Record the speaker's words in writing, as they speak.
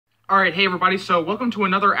Alright, hey everybody, so welcome to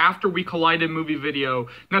another After We Collided movie video.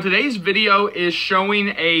 Now today's video is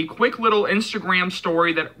showing a quick little Instagram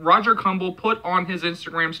story that Roger Kumble put on his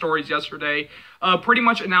Instagram stories yesterday, pretty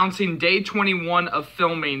much announcing day 21 of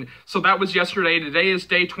filming. So that was yesterday, today is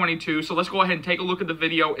day 22, so let's go ahead and take a look at the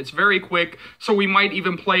video. It's very quick, so we might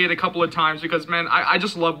even play it a couple of times because, man, I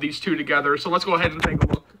just love these two together. So let's go ahead and take a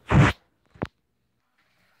look.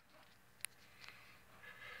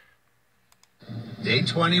 Day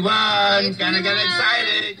 21, gonna get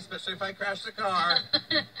excited, especially if I crash the car.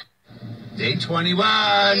 Day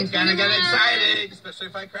 21, gonna get excited, especially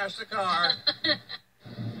if I crash the car.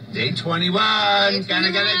 Day 21,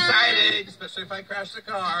 gonna get excited, especially if I crash the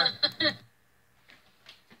car.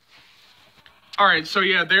 Alright, so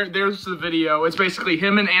yeah, there's the video. It's basically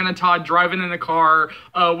him and Anna Todd driving in a car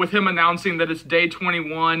with him announcing that it's day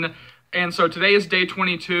 21. And so today is day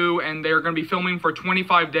 22, and they're going to be filming for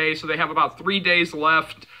 25 days, so they have about 3 days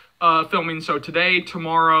left filming. So today,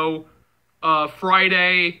 tomorrow,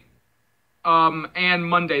 Friday, and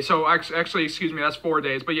Monday. So actually, excuse me, that's 4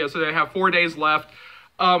 days. But yeah, so they have 4 days left.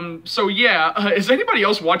 So yeah, is anybody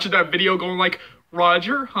else watching that video going like,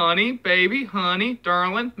 Roger, honey, baby, honey,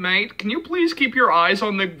 darling, mate, can you please keep your eyes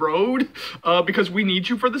on the road? Because we need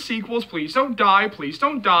you for the sequels. Please don't die. Please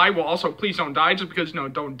don't die. Well, also, please don't die just because, no,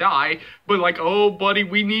 don't die. But like, oh, buddy,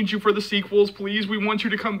 we need you for the sequels. Please, we want you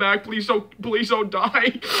to come back. Please don't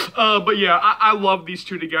die. But yeah, I love these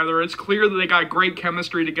two together. It's clear that they got great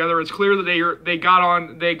chemistry together. It's clear that they got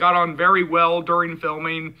on very well during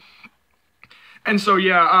filming. And so,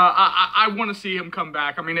 yeah, I want to see him come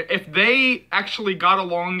back. I mean, if they actually got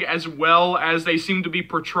along as well as they seem to be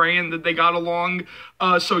portraying that they got along,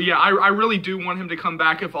 so yeah, I really do want him to come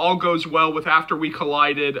back if all goes well with After We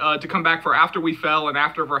Collided, to come back for After We Fell and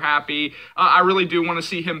After We're Happy. I really do want to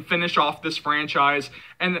see him finish off this franchise.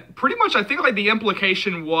 And pretty much, I think, like, the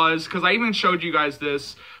implication was, because I even showed you guys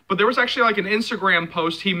this, but there was actually like an Instagram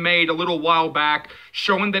post he made a little while back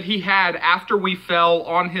showing that he had After We Fell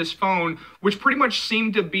on his phone, which pretty much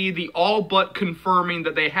seemed to be the all but confirming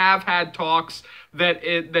that they have had talks that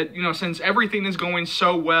you know, since everything is going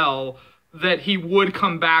so well, that he would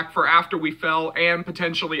come back for After We Fell and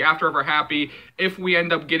potentially After Ever Happy if we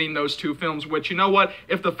end up getting those two films, which, you know what,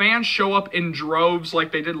 if the fans show up in droves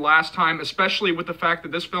like they did last time, especially with the fact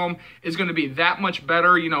that this film is going to be that much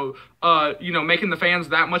better, you know, making the fans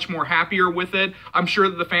that much more happier with it, I'm sure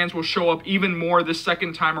that the fans will show up even more this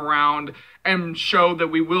second time around and show that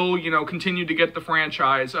we will, you know, continue to get the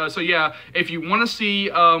franchise. So yeah, if you want to see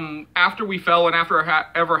After We Fell and After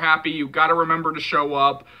Ever Happy, you got to remember to show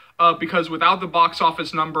up. Because without the box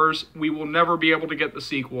office numbers, we will never be able to get the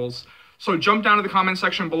sequels. So jump down to the comment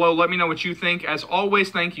section below. Let me know what you think. As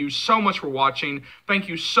always, thank you so much for watching. Thank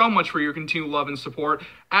you so much for your continued love and support.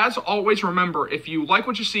 As always, remember, if you like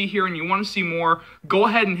what you see here and you want to see more, go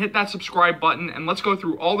ahead and hit that subscribe button, and let's go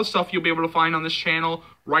through all the stuff you'll be able to find on this channel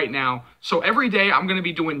right now. So every day, I'm going to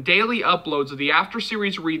be doing daily uploads of the After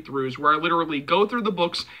Series read-throughs, where I literally go through the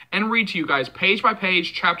books and read to you guys page by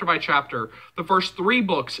page, chapter by chapter. The first 3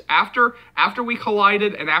 books, After We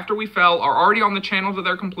Collided and After We Fell, are already on the channel to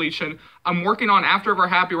their completion. I'm working on After Ever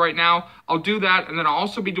Happy right now. I'll do that, and then I'll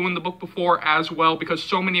also be doing the book before as well, because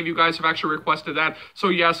so many of you guys have actually requested that. So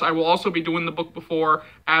yes, I will also be doing the book before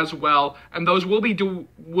as well, and those will be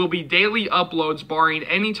daily uploads, barring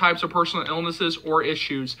any types of personal illnesses or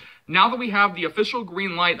issues. Now that we have the official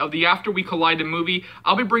green light of the After We Collided movie,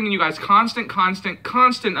 I'll be bringing you guys constant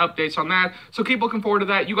updates on that, so keep looking forward to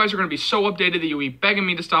that. You guys are going to be so updated that you'll be begging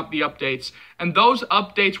me to stop the updates, and those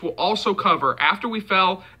updates will also cover After We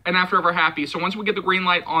Fell and After Ever Happy. So once we get the green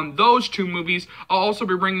light on those 2 movies, I'll also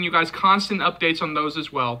be bringing you guys constant updates on those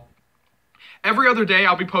as well. Every other day,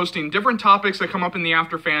 I'll be posting different topics that come up in the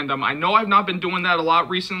After fandom. I know I've not been doing that a lot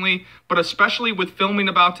recently, but especially with filming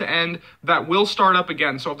about to end, that will start up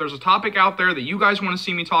again. So if there's a topic out there that you guys want to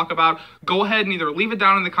see me talk about, go ahead and either leave it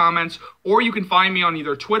down in the comments, or you can find me on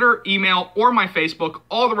either Twitter, email, or my Facebook.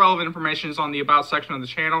 All the relevant information is on the About section of the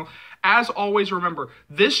channel. As always, remember,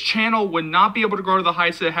 this channel would not be able to grow to the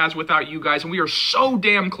heights that it has without you guys, and we are so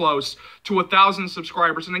damn close to 1,000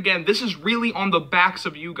 subscribers. And again, this is really on the backs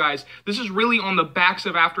of you guys. This is really on the backs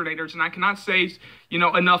of Afternators, and I cannot say, you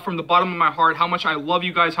know, enough from the bottom of my heart how much I love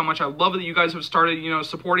you guys, how much I love that you guys have started, you know,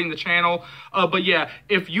 supporting the channel. But yeah,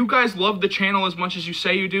 if you guys love the channel as much as you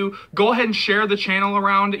say you do, go ahead and share the channel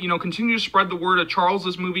around. You know, continue to spread the word of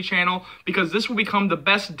Charles's movie channel, because this will become the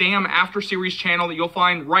best damn After Series channel that you'll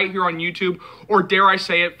find right here on YouTube, or dare I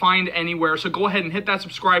say it, find anywhere. So go ahead and hit that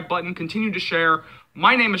subscribe button, continue to share.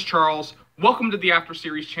 My name is Charles. Welcome to the After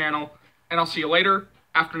Series channel, and I'll see you later,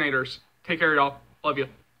 Afternators. Take care, y'all. Love you.